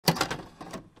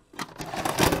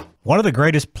One of the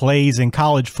greatest plays in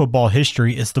college football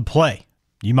history is the play.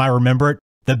 You might remember it.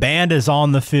 The band is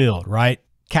on the field, right?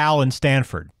 Cal and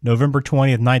Stanford, November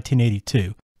 20th,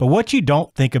 1982. But what you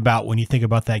don't think about when you think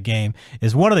about that game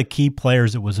is one of the key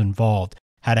players that was involved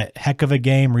had a heck of a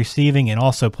game receiving and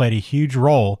also played a huge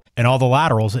role in all the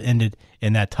laterals that ended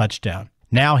in that touchdown.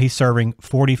 Now he's serving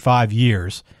 45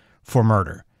 years for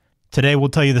murder. Today we'll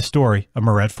tell you the story of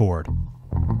Mariet Ford.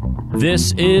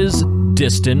 This is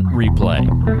Distant Replay.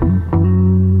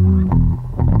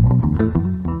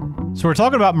 So we're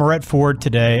talking about Mariet Ford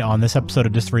today on this episode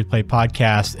of Distant Replay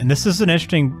podcast, and this is an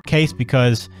interesting case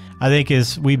because I think,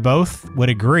 as we both would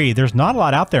agree, there's not a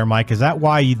lot out there, Mike. Is that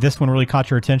why this one really caught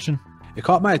your attention? It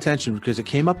caught my attention because it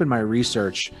came up in my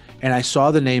research, and I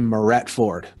saw the name Mariet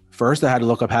Ford. First, I had to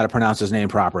look up how to pronounce his name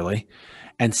properly,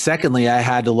 and secondly, I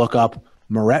had to look up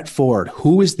Mariet Ford.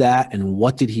 Who is that, and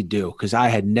what did he do? Because I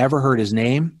had never heard his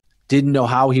name, didn't know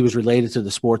how he was related to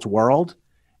the sports world,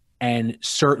 and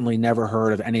certainly never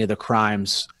heard of any of the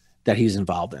crimes that he's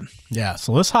involved in. Yeah,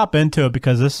 so let's hop into it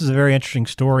because this is a very interesting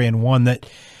story and one that,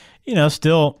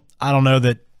 still, I don't know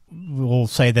that we'll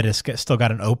say that it's still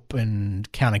got an open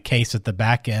kind of case at the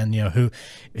back end,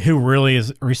 who really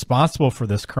is responsible for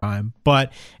this crime,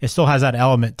 but it still has that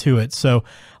element to it. So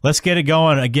let's get it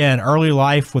going. Again, early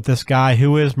life with this guy.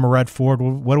 Who is Mariet Ford?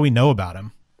 What do we know about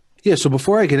him? Yeah, so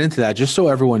before I get into that, just so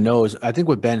everyone knows, I think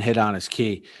what Ben hit on is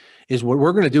key. Is what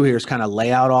we're going to do here is kind of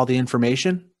lay out all the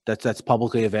information that's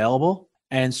publicly available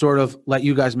and sort of let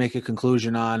you guys make a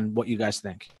conclusion on what you guys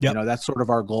think. Yep. That's sort of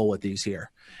our goal with these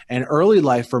here. And early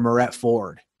life for Mariet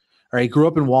Ford. All right, he grew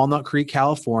up in Walnut Creek,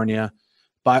 California.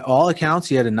 By all accounts,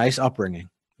 he had a nice upbringing.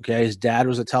 Okay, his dad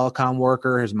was a telecom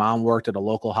worker. His mom worked at a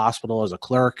local hospital as a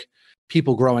clerk.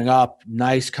 People growing up,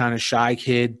 nice kind of shy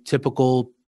kid,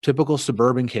 typical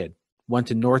suburban kid. Went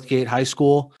to Northgate High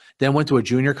School, then went to a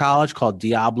junior college called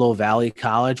Diablo Valley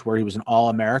College, where he was an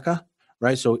All-America,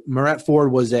 right? So Mariet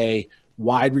Ford was a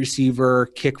wide receiver,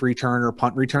 kick returner,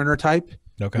 punt returner type.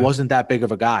 Okay. Wasn't that big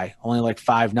of a guy, only like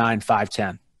 5'9",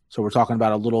 5'10". So we're talking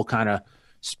about a little kind of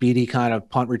speedy kind of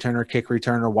punt returner, kick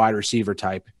returner, wide receiver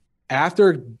type.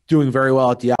 After doing very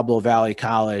well at Diablo Valley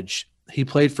College, he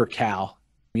played for Cal,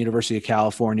 University of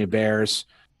California Bears,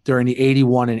 during the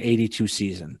 81 and 82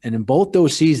 season. And in both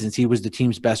those seasons, he was the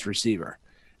team's best receiver.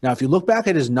 Now, if you look back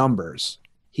at his numbers,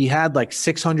 he had like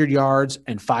 600 yards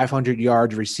and 500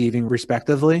 yards receiving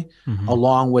respectively,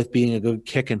 along with being a good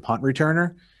kick and punt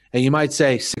returner. And you might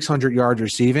say 600 yards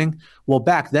receiving. Well,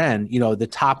 back then, the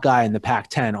top guy in the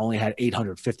Pac-10 only had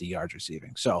 850 yards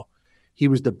receiving. So he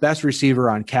was the best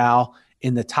receiver on Cal,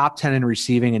 in the top 10 in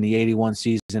receiving in the 81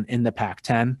 season in the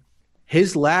Pac-10.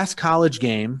 His last college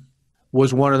game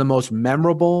was one of the most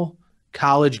memorable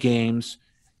college games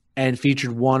and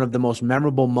featured one of the most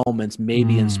memorable moments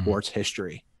maybe in sports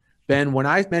history. Ben, when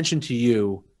I mentioned to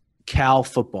you Cal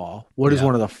football, what is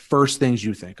one of the first things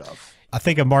you think of? I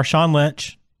think of Marshawn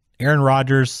Lynch, Aaron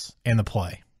Rodgers, and the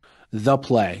play. The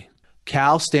play.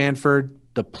 Cal Stanford,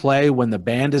 the play when the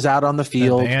band is out on the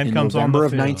field in November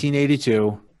of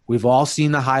 1982. We've all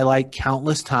seen the highlight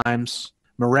countless times.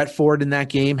 Mariet Ford in that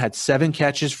game had 7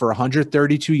 catches for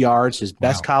 132 yards, his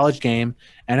best college game,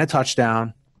 and a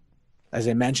touchdown. As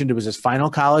I mentioned, it was his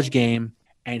final college game,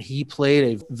 and he played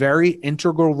a very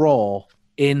integral role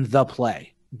in the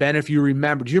play. Ben, if you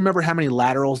remember, do you remember how many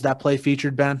laterals that play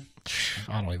featured, Ben?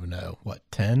 I don't even know. What,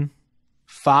 10?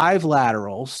 5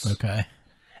 laterals. Okay.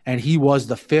 And he was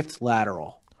the 5th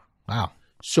lateral. Wow.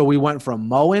 So we went from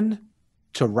Moen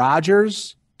to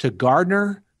Rodgers to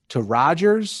Gardner to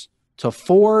Rodgers to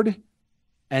Ford,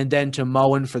 and then to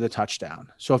Moen for the touchdown.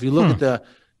 So if you look at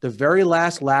the very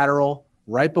last lateral,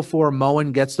 right before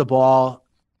Moen gets the ball,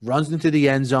 runs into the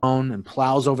end zone and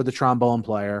plows over the trombone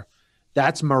player,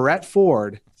 that's Mariet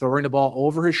Ford throwing the ball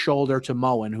over his shoulder to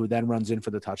Moen, who then runs in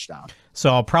for the touchdown. So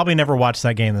I'll probably never watch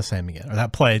that game the same again, or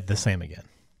that play the same again.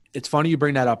 It's funny you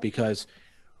bring that up because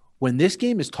when this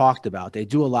game is talked about, they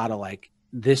do a lot of like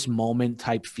this moment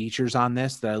type features on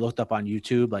this that I looked up on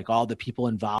YouTube, like all the people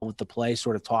involved with the play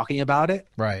sort of talking about it.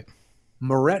 Right.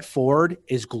 Mariet Ford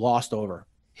is glossed over.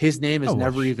 His name is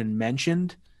never even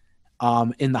mentioned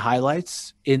in the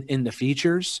highlights, in the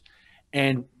features.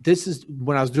 And this is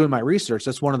when I was doing my research,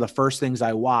 that's one of the first things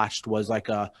I watched was like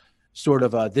a sort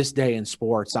of a this day in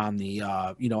sports on the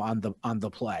on the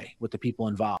play with the people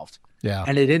involved. Yeah.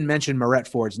 And they didn't mention Mariet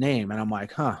Ford's name. And I'm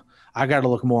like, I got to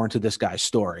look more into this guy's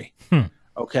story.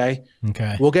 Okay.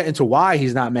 We'll get into why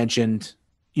he's not mentioned,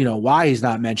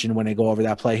 when they go over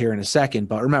that play here in a second.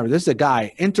 But remember, this is a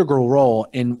guy, integral role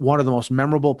in one of the most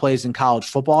memorable plays in college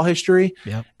football history.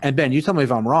 Yep. And Ben, you tell me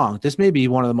if I'm wrong. This may be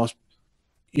one of the most,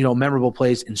 memorable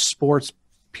plays in sports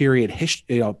period,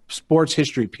 sports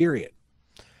history period.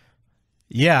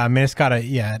 Yeah, I mean,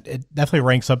 it definitely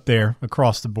ranks up there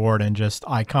across the board and just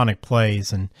iconic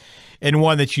plays and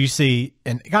one that you see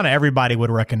and kind of everybody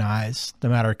would recognize, no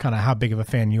matter kind of how big of a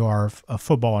fan you are of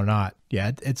football or not.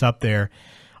 Yeah, it's up there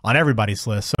on everybody's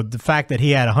list. So the fact that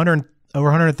he had over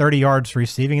 130 yards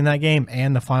receiving in that game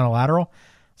and the final lateral,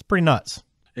 it's pretty nuts.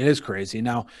 It is crazy.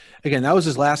 Now, again, that was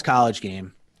his last college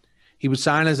game. He was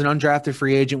signed as an undrafted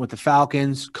free agent with the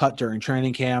Falcons, cut during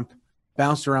training camp.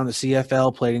 Bounced around the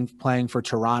CFL, playing for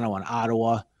Toronto and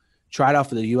Ottawa, tried out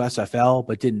for the USFL,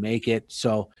 but didn't make it.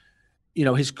 So,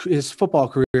 his football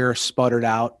career sputtered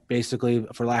out, basically,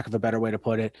 for lack of a better way to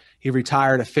put it. He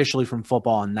retired officially from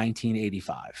football in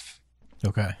 1985.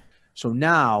 Okay. So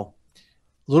now,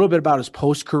 a little bit about his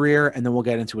post-career, and then we'll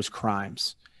get into his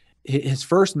crimes. His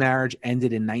first marriage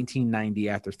ended in 1990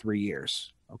 after 3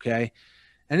 years, okay?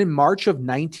 And in March of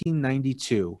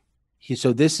 1992,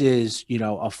 so this is,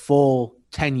 a full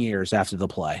 10 years after the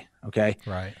play, okay?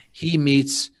 Right. He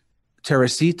meets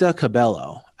Teresita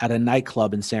Cabello at a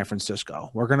nightclub in San Francisco.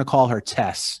 We're going to call her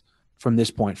Tess from this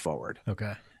point forward.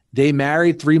 Okay. They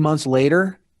married 3 months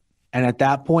later, and at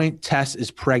that point, Tess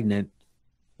is pregnant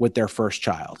with their first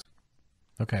child.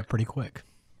 Okay, pretty quick.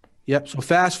 Yep. So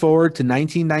fast forward to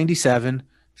 1997,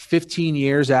 15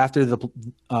 years after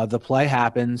the play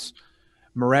happens.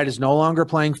 Mariet is no longer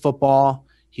playing football.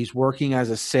 He's working as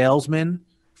a salesman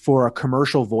for a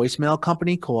commercial voicemail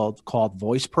company called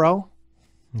Voice Pro.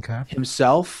 Okay.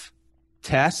 Himself,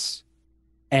 Tess,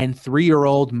 and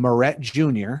 3-year-old Mariet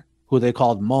Jr., who they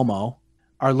called Momo,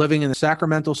 are living in the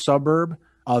Sacramento suburb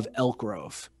of Elk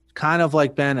Grove. Kind of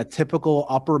like been a typical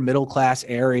upper middle class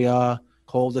area,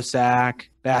 cul-de-sac,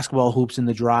 basketball hoops in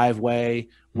the driveway,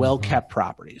 well-kept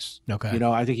properties. Okay.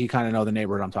 I think you kind of know the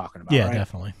neighborhood I'm talking about, yeah, right?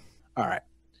 Definitely. All right.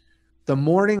 The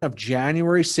morning of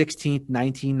January 16th,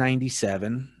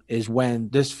 1997 is when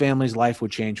this family's life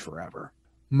would change forever.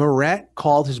 Mariet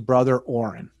called his brother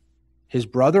Orrin. His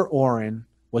brother Orrin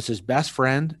was his best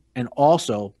friend and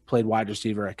also played wide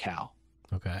receiver at Cal.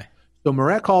 Okay. So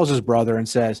Mariet calls his brother and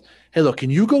says, hey, look, can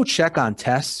you go check on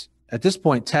Tess? At this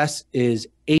point, Tess is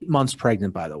 8 months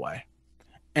pregnant, by the way.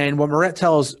 And what Mariet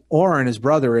tells Orrin, his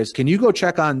brother, is, can you go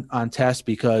check on Tess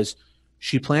because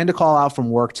she planned to call out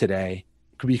from work today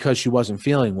because she wasn't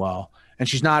feeling well, and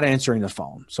she's not answering the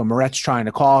phone. So Mariet's trying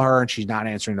to call her, and she's not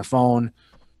answering the phone.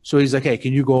 So he's like, hey,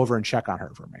 can you go over and check on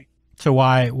her for me? So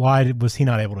why was he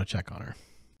not able to check on her?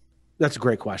 That's a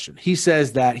great question. He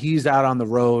says that he's out on the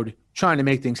road trying to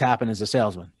make things happen as a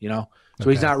salesman, So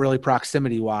he's not really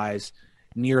proximity-wise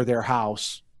near their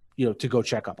house, to go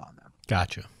check up on them.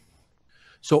 Gotcha.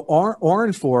 So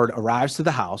Orrin Ford arrives to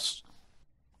the house,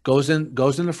 goes in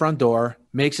the front door,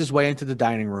 makes his way into the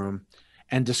dining room,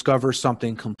 and discovers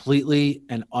something completely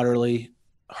and utterly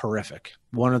horrific.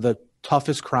 One of the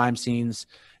toughest crime scenes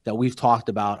that we've talked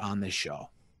about on this show.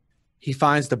 He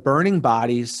finds the burning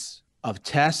bodies of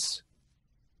Tess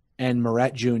and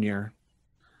Mariet Jr.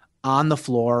 on the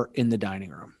floor in the dining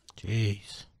room.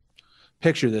 Jeez.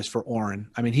 Picture this for Orrin.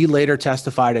 I mean, he later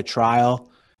testified at trial,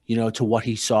 to what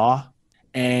he saw.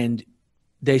 And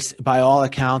by all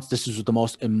accounts, this was the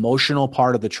most emotional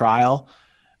part of the trial,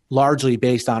 largely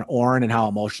based on Orrin and how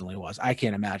emotional he was. I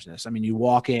can't imagine this. I mean, you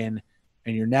walk in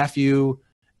and your nephew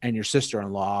and your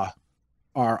sister-in-law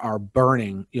are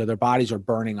burning, their bodies are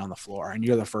burning on the floor, and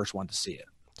you're the first one to see it.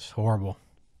 It's horrible.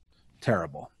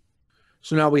 Terrible.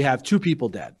 So now we have two people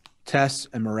dead, Tess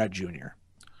and Mariet Jr.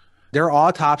 Their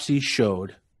autopsy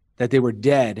showed that they were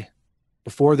dead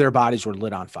before their bodies were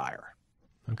lit on fire.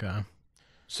 Okay.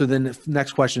 So then the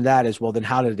next question to that is, well, then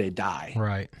how did they die?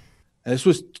 Right. And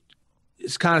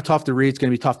it's kind of tough to read. It's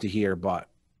going to be tough to hear, but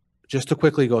just to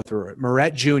quickly go through it.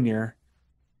 Mariet Jr.,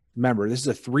 remember, this is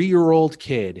a 3-year-old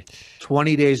kid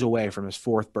 20 days away from his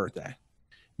 4th birthday.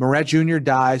 Mariet Jr.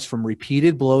 dies from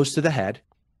repeated blows to the head.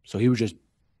 So he was just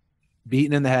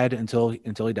beaten in the head until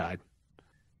he died.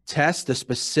 Tess, the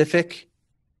specific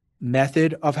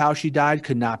method of how she died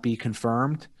could not be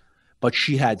confirmed, but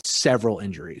she had several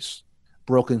injuries.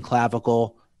 Broken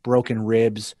clavicle, broken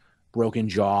ribs, broken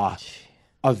jaw.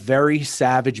 A very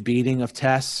savage beating of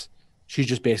Tess. She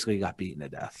just basically got beaten to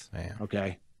death. Man.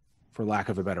 Okay, for lack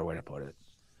of a better way to put it.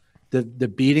 The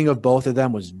beating of both of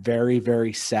them was very,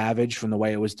 very savage from the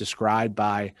way it was described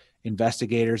by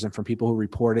investigators and from people who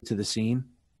reported to the scene.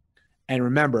 And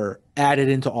remember, added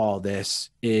into all this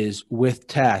is with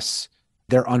Tess,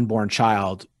 their unborn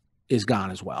child is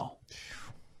gone as well.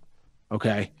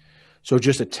 Okay, so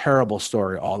just a terrible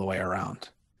story all the way around.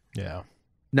 Yeah.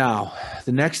 Now,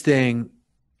 the next thing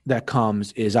that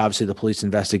comes is obviously the police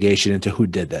investigation into who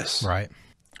did this. Right.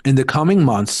 In the coming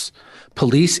months,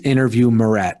 police interview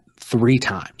Mariet 3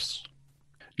 times.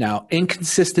 Now,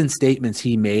 inconsistent statements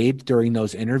he made during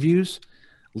those interviews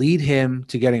lead him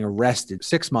to getting arrested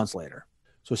 6 months later.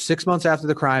 So 6 months after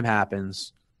the crime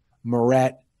happens,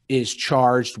 Mariet is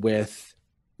charged with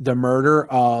the murder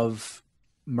of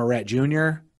Mariet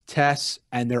Jr., Tess,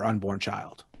 and their unborn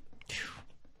child.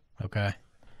 Okay.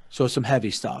 So some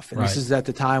heavy stuff. And Right. This is at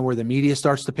the time where the media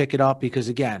starts to pick it up because,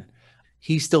 again,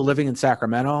 he's still living in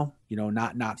Sacramento,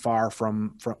 not far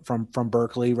from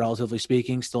Berkeley, relatively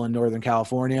speaking, still in Northern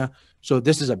California. So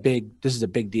this is a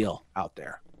big deal out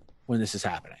there when this is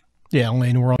happening. Yeah,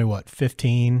 we're only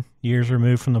 15 years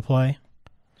removed from the play?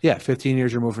 Yeah, 15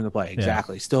 years removed from the play.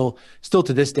 Exactly. Yeah. Still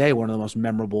to this day, one of the most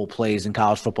memorable plays in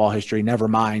college football history, never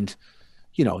mind,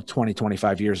 20,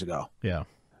 25 years ago. Yeah.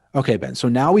 Okay, Ben. So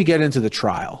now we get into the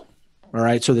trial. All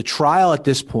right. So the trial at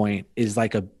this point is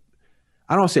like I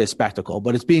don't want to say a spectacle,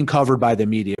 but it's being covered by the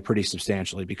media pretty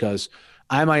substantially because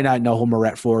I might not know who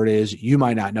Mariet Ford is. You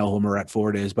might not know who Mariet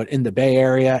Ford is, but in the Bay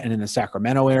Area and in the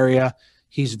Sacramento area,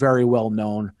 he's very well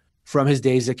known from his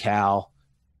days at Cal.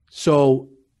 So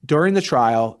during the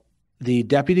trial, the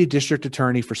deputy district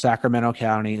attorney for Sacramento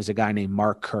County is a guy named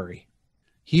Mark Curry.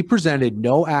 He presented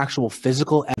no actual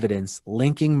physical evidence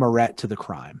linking Mariet to the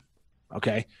crime.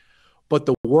 Okay. But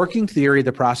the working theory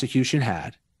the prosecution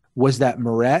had was that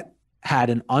Mariet had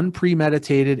an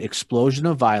unpremeditated explosion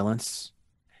of violence.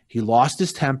 He lost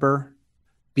his temper,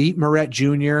 beat Mariet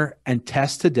Jr. and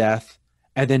Tess to death,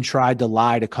 and then tried to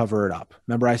lie to cover it up.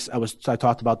 Remember, I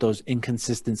talked about those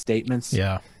inconsistent statements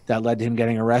that led to him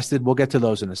getting arrested. We'll get to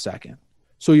those in a second.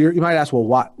 So you might ask,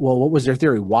 what was their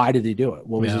theory? Why did he do it?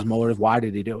 What was his motive? Why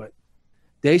did he do it?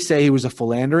 They say he was a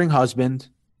philandering husband.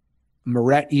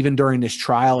 Mariet, even during this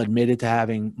trial, admitted to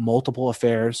having multiple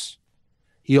affairs.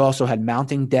 He also had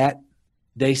mounting debt.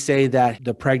 They say that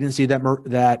the pregnancy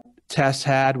that Tess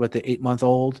had with the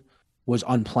 8-month-old was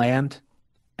unplanned,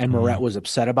 and Mariet was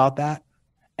upset about that.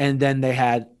 And then they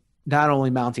had not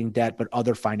only mounting debt, but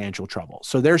other financial trouble.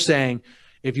 So they're saying,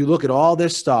 if you look at all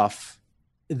this stuff,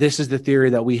 this is the theory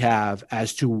that we have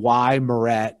as to why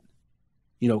Mariet,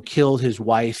 killed his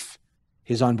wife,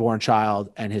 his unborn child,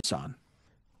 and his son.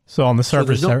 So on the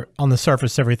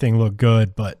surface, everything looked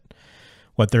good, but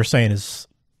what they're saying is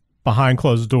behind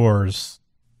closed doors,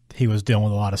 he was dealing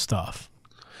with a lot of stuff.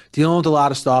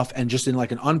 And just in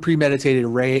like an unpremeditated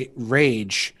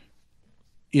rage,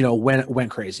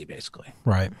 went crazy, basically.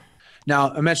 Right.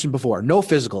 Now, I mentioned before, no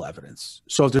physical evidence.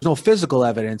 So if there's no physical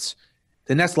evidence,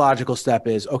 the next logical step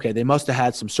is, okay, they must have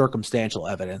had some circumstantial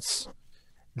evidence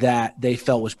that they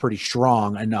felt was pretty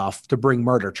strong enough to bring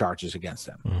murder charges against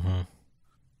them. Mm-hmm.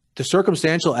 The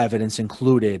circumstantial evidence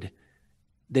included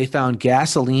they found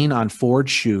gasoline on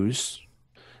Ford's shoes.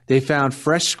 They found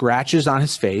fresh scratches on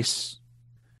his face.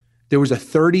 There was a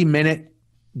 30-minute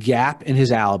gap in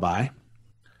his alibi.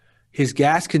 His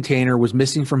gas container was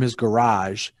missing from his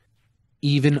garage,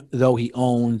 even though he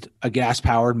owned a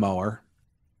gas-powered mower.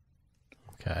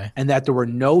 Okay. And that there were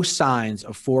no signs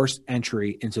of forced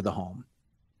entry into the home.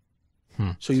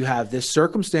 So you have this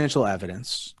circumstantial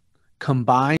evidence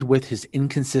combined with his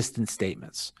inconsistent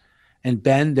statements. And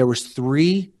Ben, there was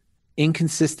 3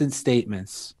 inconsistent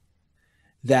statements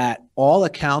that all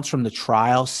accounts from the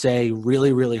trial say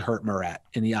really, really hurt Mariet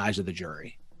in the eyes of the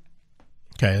jury.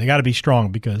 Okay, they got to be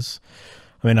strong because,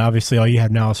 obviously all you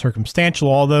have now is circumstantial,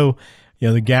 although,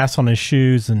 the gas on his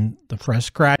shoes and the fresh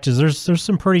scratches, there's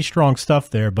some pretty strong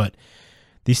stuff there, but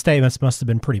these statements must have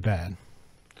been pretty bad.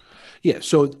 Yeah,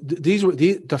 so these were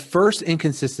the first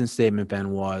inconsistent statement, Ben,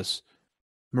 was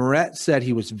Mariet said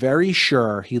he was very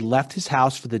sure he left his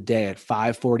house for the day at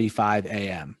 5:45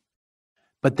 a.m.,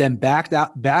 but then backed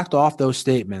off those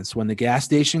statements when the gas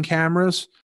station cameras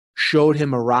showed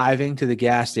him arriving to the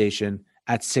gas station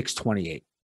at 6:28.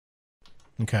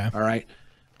 Okay. All right.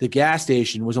 The gas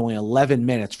station was only 11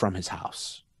 minutes from his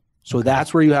house. So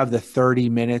that's where you have the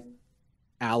 30-minute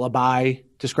alibi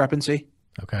discrepancy.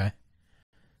 Okay.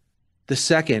 The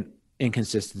second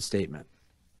inconsistent statement,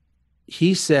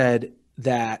 he said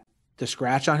that the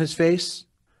scratch on his face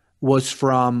was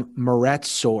from Mariet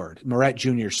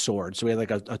Jr.'s sword. So he had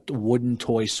like a wooden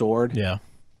toy sword. Yeah.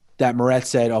 That Mariet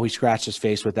said, he scratched his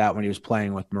face with that when he was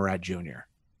playing with Mariet Jr.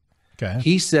 Okay.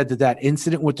 He said that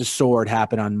incident with the sword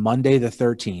happened on Monday the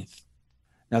 13th.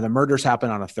 Now the murders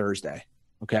happened on a Thursday.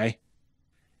 Okay.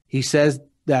 He says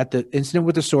that the incident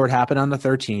with the sword happened on the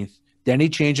 13th. Then he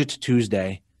changed it to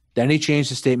Tuesday. Then he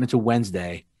changed the statement to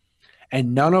Wednesday.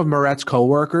 And none of Mariet's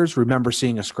coworkers remember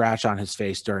seeing a scratch on his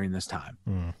face during this time.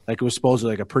 Like it was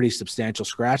supposedly like a pretty substantial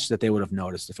scratch that they would have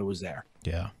noticed if it was there.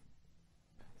 Yeah.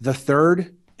 The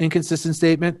third inconsistent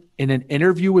statement, in an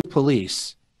interview with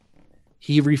police,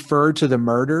 he referred to the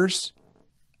murders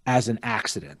as an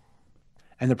accident.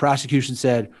 And the prosecution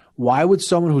said, why would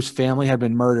someone whose family had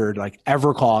been murdered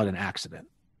ever call it an accident?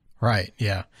 Right.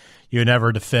 Yeah. You would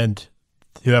never defend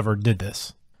whoever did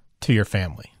this to your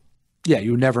family. Yeah.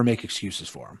 You would never make excuses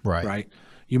for them. Right. Right.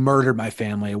 You murdered my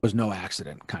family. It was no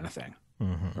accident kind of thing.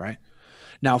 Mm-hmm. Right.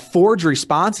 Now, Ford's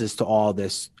responses to all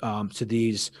this,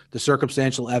 the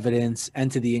circumstantial evidence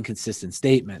and to the inconsistent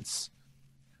statements.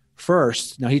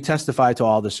 First, now he testified to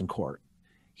all this in court.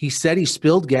 He said he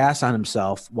spilled gas on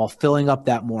himself while filling up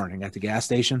that morning at the gas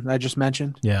station that I just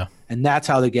mentioned. Yeah. And that's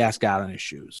how the gas got on his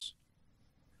shoes.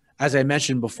 As I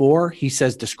mentioned before, he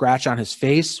says the scratch on his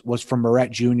face was from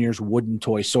Mariet Jr.'s wooden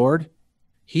toy sword.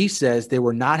 He says they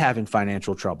were not having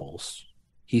financial troubles.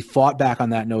 He fought back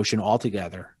on that notion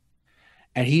altogether.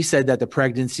 And he said that the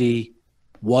pregnancy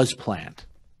was planned.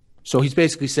 So he's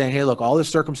basically saying, hey, look, all this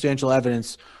circumstantial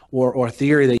evidence or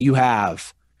theory that you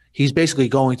have, he's basically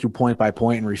going through point by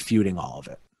point and refuting all of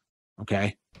it.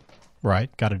 Okay?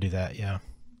 Right. Got to do that. Yeah.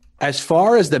 As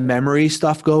far as the memory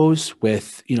stuff goes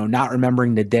with, not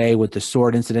remembering the day with the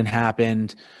sword incident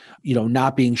happened,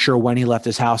 not being sure when he left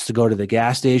his house to go to the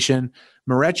gas station,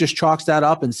 Mariet just chalks that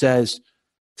up and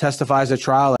testifies at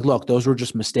trial, look, those were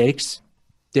just mistakes.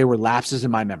 They were lapses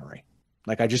in my memory.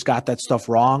 I just got that stuff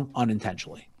wrong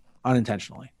unintentionally.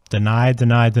 Deny.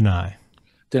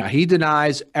 He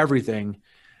denies everything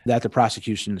that the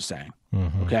prosecution is saying.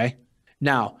 Mm-hmm. Okay.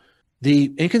 Now,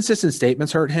 the inconsistent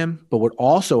statements hurt him, but what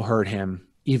also hurt him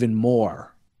even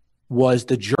more was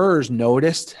the jurors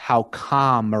noticed how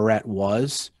calm Mariet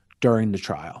was during the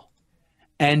trial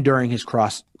and during his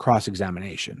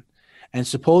cross-examination. And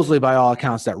supposedly, by all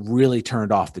accounts, that really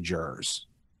turned off the jurors.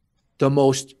 The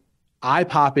most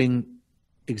eye-popping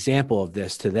example of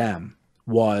this to them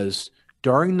was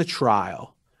during the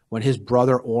trial when his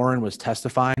brother Orrin was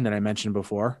testifying that I mentioned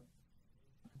before.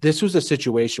 This was a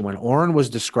situation when Orrin was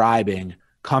describing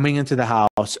coming into the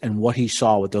house and what he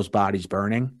saw with those bodies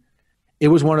burning. It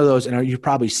was one of those, and you've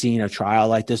probably seen a trial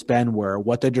like this, Ben, where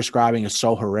what they're describing is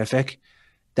so horrific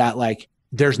that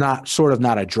there's not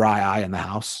a dry eye in the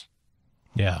house.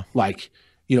 Yeah.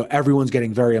 Everyone's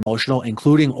getting very emotional,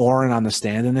 including Orrin on the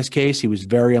stand in this case. He was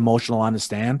very emotional on the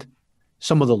stand.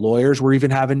 Some of the lawyers were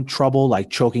even having trouble,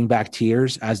 choking back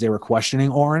tears as they were questioning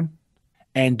Orrin.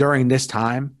 And during this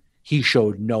time, he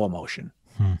showed no emotion.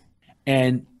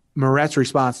 And Mariet's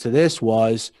response to this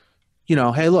was,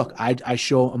 hey, look, I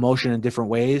show emotion in different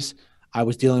ways. I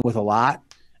was dealing with a lot.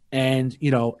 And,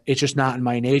 it's just not in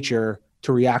my nature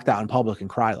to react out in public and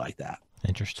cry like that.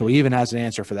 Interesting. So he even has an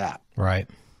answer for that. Right.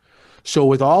 So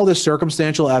with all this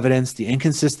circumstantial evidence, the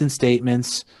inconsistent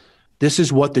statements, this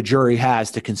is what the jury has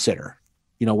to consider,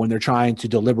 when they're trying to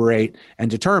deliberate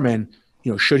and determine,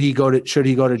 should he go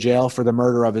to jail for the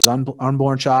murder of his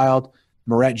unborn child,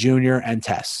 Mariet Jr. and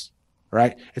Tess,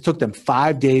 right? It took them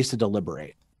 5 days to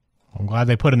deliberate. I'm glad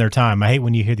they put in their time. I hate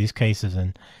when you hear these cases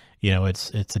and,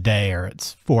 it's a day or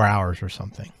it's 4 hours or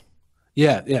something.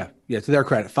 Yeah. To their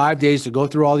credit, 5 days to go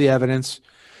through all the evidence.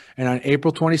 And on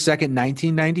April 22nd,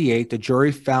 1998, the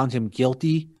jury found him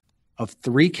guilty of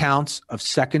 3 counts of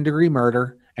second-degree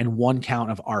murder and 1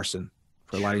 count of arson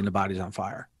for lighting the bodies on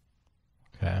fire.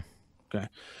 Okay.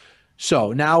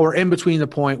 So now we're in between the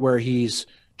point where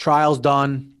trial's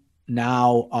done.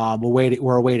 Now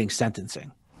we're awaiting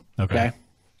sentencing. Okay.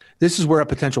 This is where a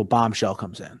potential bombshell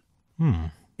comes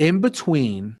in. In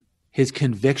between his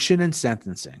conviction and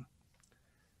sentencing,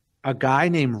 a guy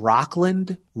named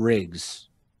Rockland Riggs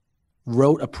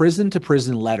wrote a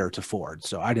prison-to-prison letter to Ford.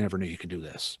 So I never knew you could do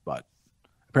this, but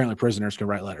apparently prisoners can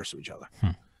write letters to each other.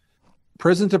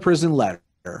 Prison-to-prison letter.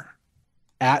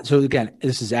 So again,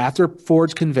 this is after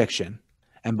Ford's conviction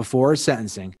and before his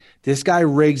sentencing. This guy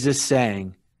Riggs is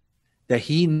saying that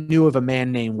he knew of a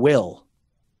man named Will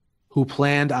who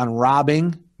planned on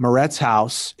robbing Mariet's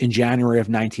house in January of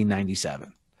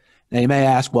 1997. Now you may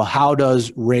ask, well, how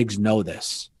does Riggs know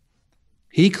this?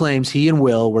 He claims he and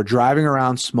Will were driving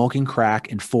around smoking crack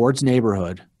in Ford's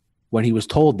neighborhood when he was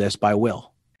told this by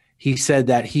Will. He said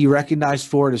that he recognized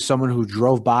Ford as someone who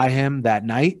drove by him that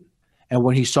night. And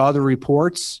when he saw the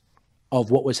reports of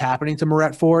what was happening to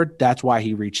Mariet Ford, that's why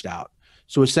he reached out.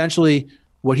 So essentially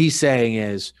what he's saying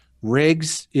is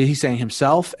he's saying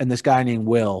himself and this guy named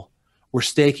Will were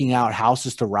staking out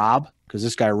houses to rob because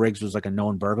this guy Riggs was a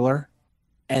known burglar.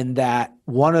 And that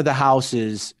one of the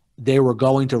houses they were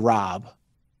going to rob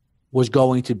was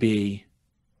going to be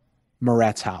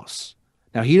Mariet's house.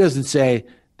 Now, he doesn't say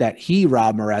that he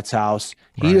robbed Mariet's house.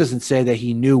 He doesn't say that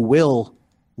he knew Will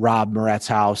robbed Mariet's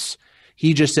house.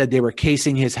 He just said they were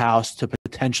casing his house to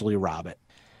potentially rob it.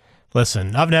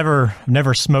 Listen, I've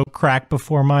never smoked crack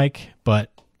before, Mike,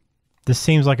 but this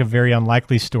seems like a very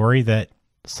unlikely story that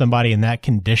somebody in that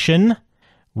condition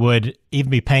would even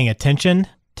be paying attention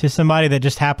to somebody that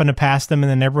just happened to pass them in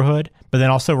the neighborhood, but then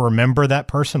also remember that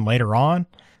person later on.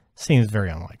 Seems very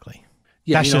unlikely.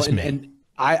 Yeah, that's just me. And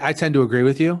I tend to agree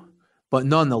with you, but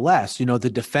nonetheless, the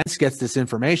defense gets this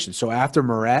information. So after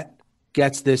Mariet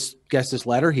gets this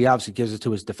letter, he obviously gives it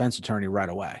to his defense attorney right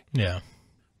away. Yeah.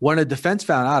 When a defense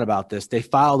found out about this, they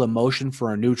filed a motion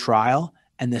for a new trial,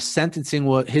 and his sentencing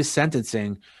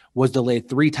was delayed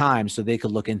 3 times so they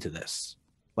could look into this,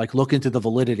 like look into the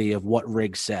validity of what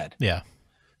Riggs said. Yeah.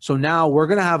 So now we're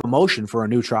going to have a motion for a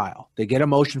new trial. They get a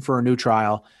motion for a new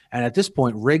trial, and at this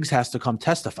point, Riggs has to come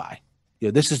testify.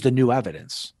 This is the new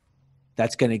evidence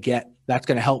that's going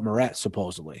to help Mariet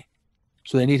supposedly.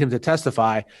 So they need him to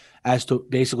testify as to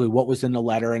basically what was in the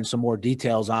letter and some more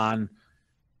details on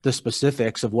the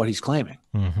specifics of what he's claiming.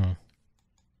 Mm-hmm.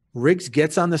 Riggs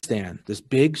gets on the stand, this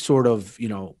big sort of,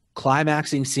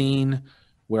 climaxing scene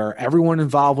where everyone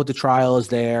involved with the trial is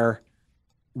there,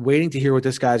 waiting to hear what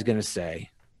this guy's going to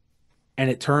say. And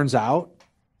it turns out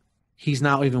he's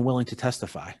not even willing to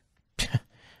testify.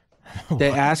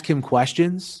 They ask him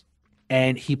questions,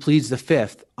 and he pleads the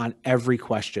fifth on every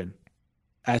question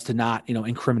as to not,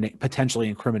 potentially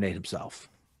incriminate himself.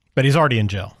 But he's already in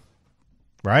jail,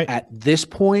 right? At this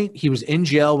point, he was in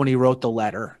jail when he wrote the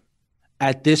letter.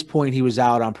 At this point, he was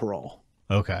out on parole.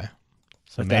 Okay.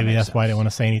 So maybe that's why I didn't want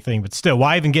to say anything. But still,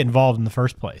 why even get involved in the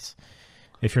first place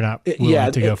if you're not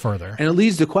willing to go further? And it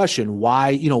leads to the question,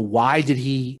 why did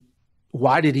he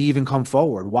even come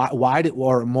forward?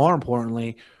 Or more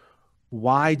importantly,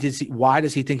 why does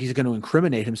he think he's going to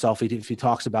incriminate himself if he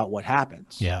talks about what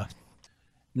happens? Yeah.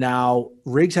 Now,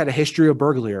 Riggs had a history of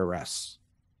burglary arrests.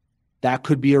 That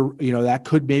could be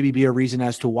maybe be a reason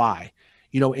as to why.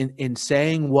 In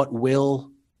saying what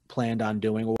Will planned on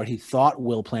doing, or what he thought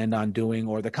Will planned on doing,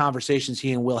 or the conversations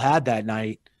he and Will had that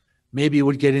night, maybe it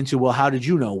would get into, well, how did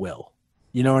you know Will?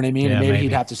 You know what I mean? Yeah, and maybe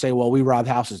he'd have to say, well, we robbed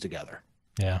houses together.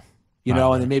 Yeah.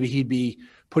 And then maybe he'd be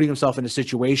putting himself in a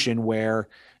situation where,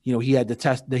 he had to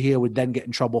test that he would then get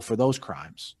in trouble for those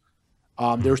crimes.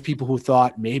 There was people who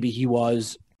thought maybe he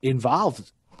was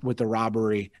involved with the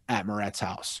robbery at Mariet's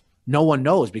house. No one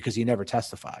knows because he never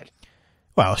testified.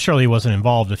 Well, surely he wasn't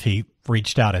involved if he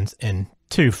reached out and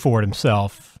to Ford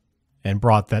himself and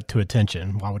brought that to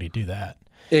attention. Why would he do that?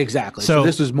 Exactly. So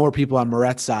this was more people on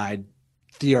Mariet's side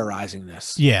theorizing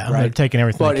this. Yeah, right? They're taking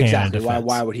everything they can. Exactly.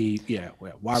 Why would he? Yeah.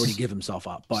 Why would he give himself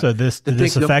up? But so did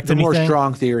this affect anything? The more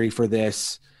strong theory for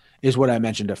this is what I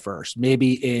mentioned at first.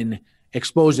 Maybe in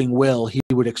exposing Will, he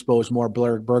would expose more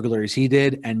burglaries he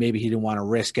did, and maybe he didn't want to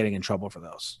risk getting in trouble for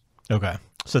those. Okay.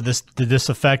 So did this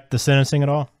affect the sentencing at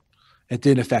all? It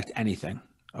didn't affect anything.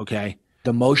 Okay.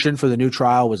 The motion for the new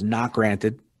trial was not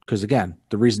granted because, again,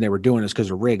 the reason they were doing it is because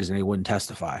of Riggs and he wouldn't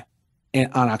testify.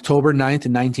 And on October 9th,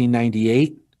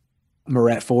 1998,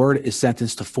 Mariet Ford is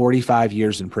sentenced to 45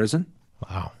 years in prison.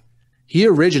 Wow. He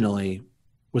originally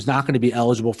was not going to be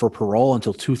eligible for parole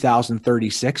until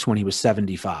 2036 when he was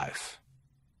 75.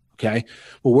 Okay.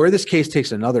 Well, where this case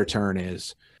takes another turn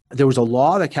is there was a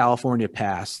law that California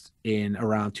passed in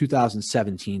around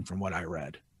 2017, from what I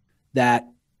read, that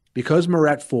because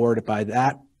Mariet Ford,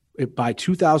 by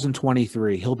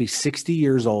 2023, he'll be 60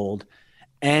 years old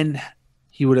and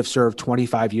he would have served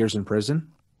 25 years in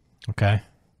prison. Okay.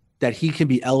 That he can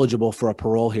be eligible for a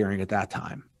parole hearing at that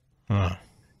time. Huh.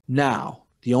 Now,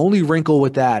 the only wrinkle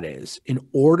with that is, in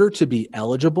order to be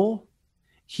eligible,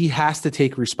 he has to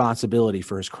take responsibility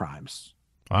for his crimes.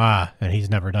 And he's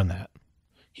never done that.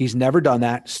 He's never done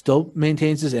that, still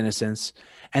maintains his innocence,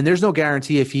 and there's no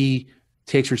guarantee if he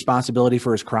takes responsibility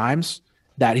for his crimes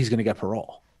that he's going to get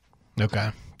parole.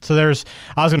 Okay. So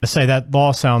I was going to say that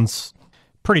law sounds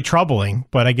pretty troubling,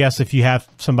 but I guess if you have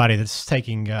somebody that's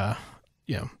taking,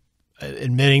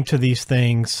 admitting to these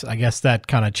things, I guess that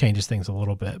kind of changes things a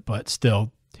little bit, but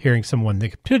still hearing someone that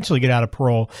could potentially get out of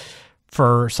parole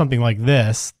for something like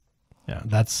this,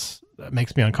 that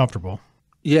makes me uncomfortable.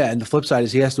 Yeah, and the flip side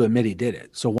is he has to admit he did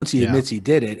it. So once he admits he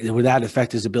did it, would that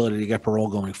affect his ability to get parole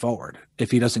going forward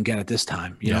if he doesn't get it this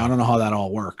time? You know, I don't know how that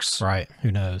all works. Right. Who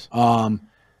knows?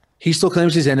 He still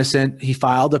claims he's innocent. He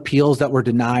filed appeals that were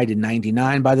denied in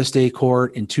 1999 by the state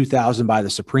court, in 2000 by the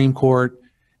Supreme Court.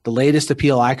 The latest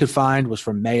appeal I could find was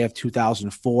from May of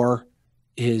 2004.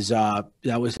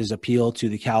 That was his appeal to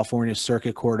the California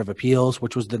Circuit Court of Appeals,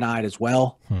 which was denied as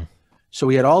well. So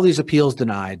he had all these appeals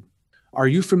denied. Are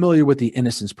you familiar with the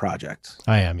Innocence Project?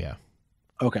 I am, yeah.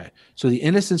 Okay. So the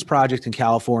Innocence Project in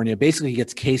California basically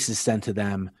gets cases sent to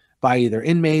them by either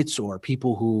inmates or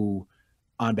people who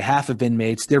on behalf of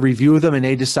inmates. They review them and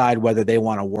they decide whether they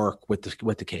want to work with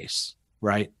the case,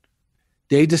 right?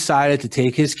 They decided to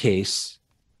take his case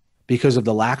because of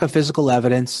the lack of physical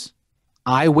evidence,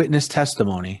 eyewitness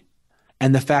testimony,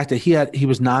 and the fact that he had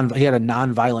a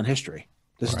non-violent history.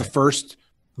 This is the first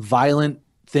violent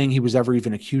thing he was ever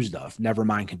even accused of, never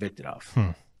mind convicted of.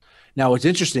 Now, what's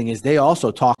interesting is they also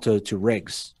talked to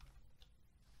Riggs,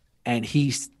 and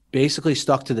he basically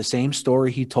stuck to the same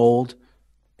story he told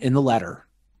in the letter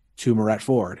to Mariet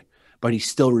Ford, but he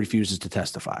still refuses to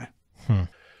testify.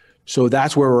 So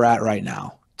that's where we're at right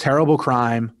now. Terrible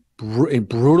crime,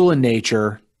 brutal in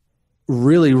nature,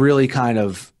 really, really kind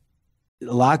of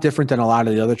a lot different than a lot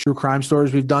of the other true crime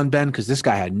stories we've done, Ben, because this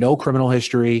guy had no criminal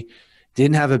history,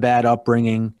 didn't have a bad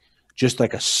upbringing, just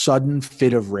like a sudden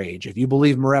fit of rage. If you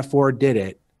believe Mariet Ford did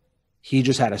it, he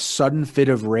just had a sudden fit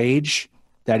of rage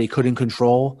that he couldn't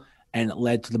control, and it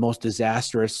led to the most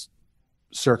disastrous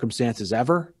circumstances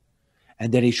ever.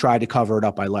 And then he tried to cover it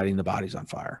up by lighting the bodies on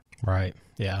fire. Right.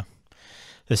 Yeah.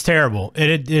 It's terrible.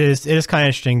 It is kind of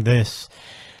interesting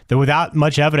that without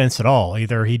much evidence at all,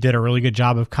 either he did a really good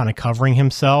job of kind of covering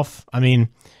himself. I mean,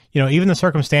 even the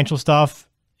circumstantial stuff,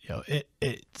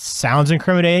 it sounds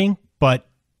incriminating, but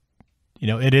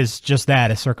it is just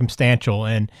that, it's circumstantial,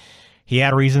 and he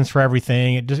had reasons for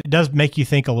everything. It does make you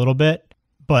think a little bit,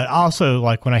 but also,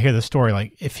 like, when I hear the story,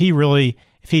 like, if he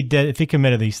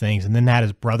committed these things and then had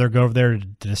his brother go over there to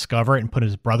discover it and put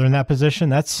his brother in that position,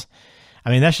 that's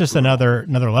just another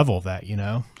level of that,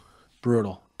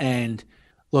 Brutal. And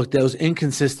look, those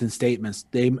inconsistent statements,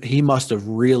 he must have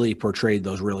really portrayed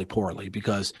those really poorly,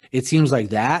 because it seems like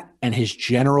that and his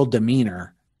general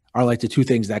demeanor are like the two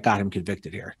things that got him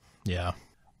convicted here. Yeah.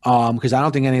 Because I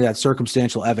don't think any of that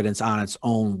circumstantial evidence on its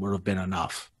own would have been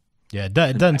enough. Yeah, it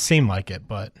doesn't seem like it,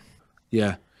 but.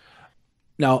 Yeah.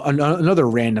 Now, another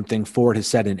random thing Ford has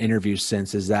said in interviews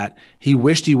since is that he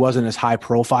wished he wasn't as high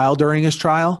profile during his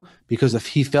trial because if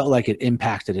he felt like it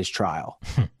impacted his trial.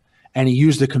 And he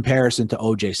used the comparison to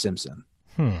O.J. Simpson,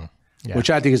 which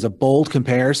I think is a bold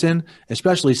comparison,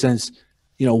 especially since,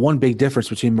 one big difference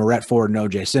between Mariet Ford and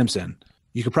O.J. Simpson.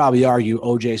 You could probably argue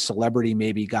O.J.'s celebrity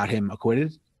maybe got him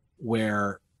acquitted,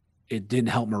 where it didn't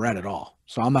help Mariet at all.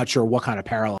 So I'm not sure what kind of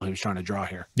parallel he was trying to draw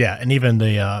here. Yeah, and even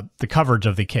the coverage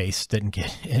of the case didn't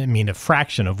get, a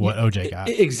fraction of what O.J. got.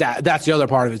 Exactly. That's the other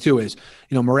part of it too is,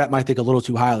 Mariet might think a little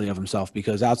too highly of himself,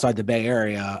 because outside the Bay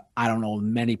Area, I don't know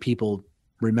many people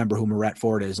remember who Mariet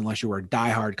Ford is unless you were a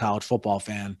diehard college football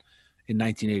fan in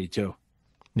 1982.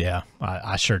 Yeah,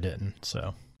 I sure didn't.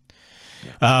 So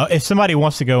if somebody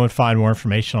wants to go and find more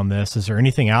information on this, is there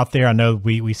anything out there? I know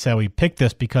we said we picked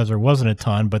this because there wasn't a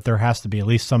ton, but there has to be at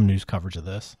least some news coverage of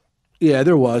this. Yeah,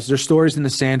 there was. There's stories in the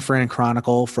San Fran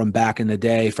Chronicle from back in the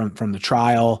day, from the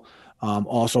trial,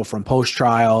 also from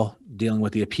post-trial, dealing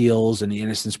with the appeals and the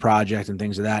Innocence Project and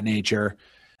things of that nature.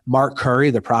 Mark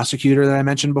Curry, the prosecutor that I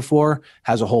mentioned before,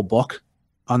 has a whole book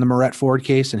on the Mariet Ford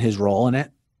case and his role in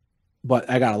it. But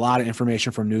I got a lot of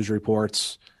information from news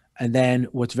reports. And then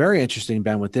what's very interesting,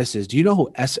 Ben, with this is, do you know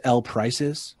who S.L. Price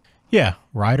is? Yeah,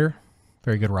 writer.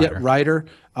 Very good writer. Yeah, writer.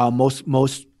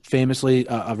 Most famously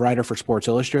a writer for Sports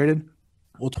Illustrated.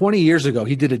 Well, 20 years ago,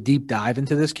 he did a deep dive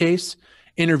into this case,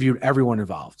 interviewed everyone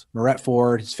involved. Mariet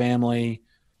Ford, his family,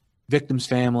 victims'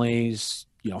 families,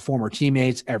 former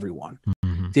teammates, everyone.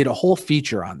 Did a whole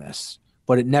feature on this,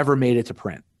 but it never made it to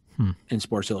print in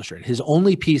Sports Illustrated. His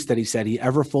only piece that he said he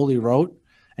ever fully wrote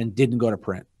and didn't go to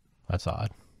print. That's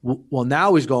odd. Well,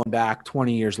 now he's going back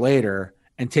 20 years later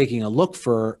and taking a look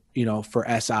for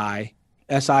SI.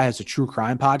 SI has a true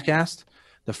crime podcast.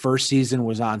 The first season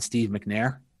was on Steve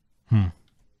McNair.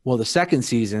 Well, the second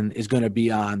season is going to be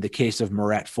on the case of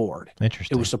Mariet Ford.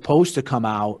 Interesting. It was supposed to come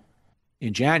out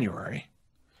in January,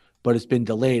 but it's been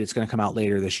delayed. It's going to come out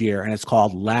later this year, and it's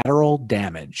called Lateral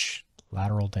Damage.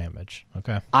 Lateral Damage.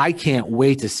 Okay. I can't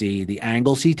wait to see the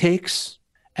angles he takes,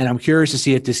 and I'm curious to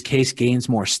see if this case gains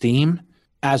more steam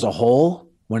as a whole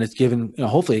when it's given.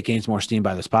 Hopefully, it gains more steam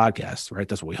by this podcast, right?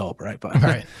 That's what we hope, right? But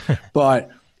right.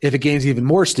 but if it gains even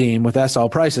more steam with S.L.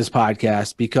 Price's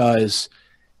podcast, because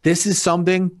this is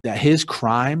something that his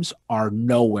crimes are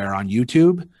nowhere on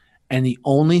YouTube, and the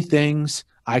only things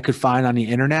I could find on the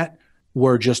internet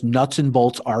were just nuts and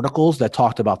bolts articles that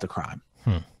talked about the crime.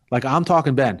 Like I'm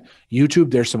talking, Ben,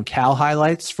 YouTube, there's some Cal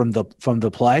highlights from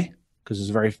the play, because it's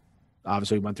very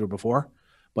obviously we went through before,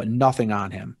 but nothing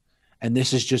on him. And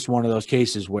this is just one of those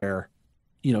cases where,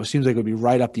 it seems like it would be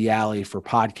right up the alley for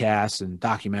podcasts and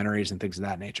documentaries and things of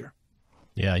that nature.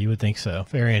 Yeah, you would think so.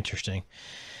 Very interesting.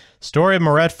 Story of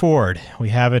Mariet Ford. We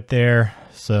have it there.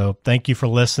 So thank you for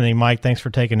listening, Mike. Thanks for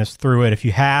taking us through it. If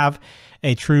you have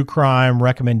a true crime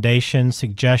recommendation,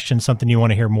 suggestion, something you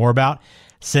want to hear more about,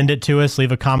 send it to us.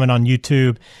 Leave a comment on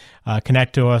YouTube.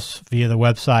 Connect to us via the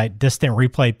website,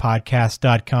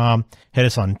 distantreplaypodcast.com. Hit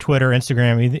us on Twitter,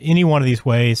 Instagram, any one of these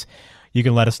ways. You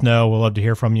can let us know. We'll love to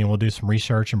hear from you, and we'll do some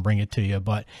research and bring it to you.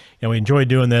 But we enjoy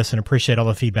doing this and appreciate all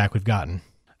the feedback we've gotten.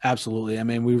 Absolutely. I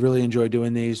mean, we really enjoy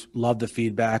doing these. Love the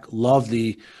feedback. We're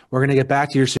going to get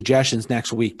back to your suggestions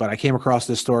next week, but I came across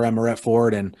this story on Mariet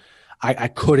Ford, and I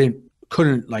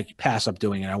couldn't like pass up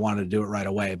doing it. I wanted to do it right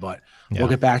away, but we'll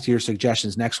get back to your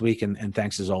suggestions next week. And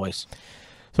thanks as always.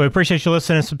 So we appreciate you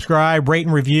listening. Subscribe, rate,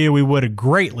 and review. We would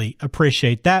greatly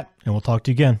appreciate that. And we'll talk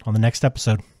to you again on the next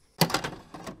episode.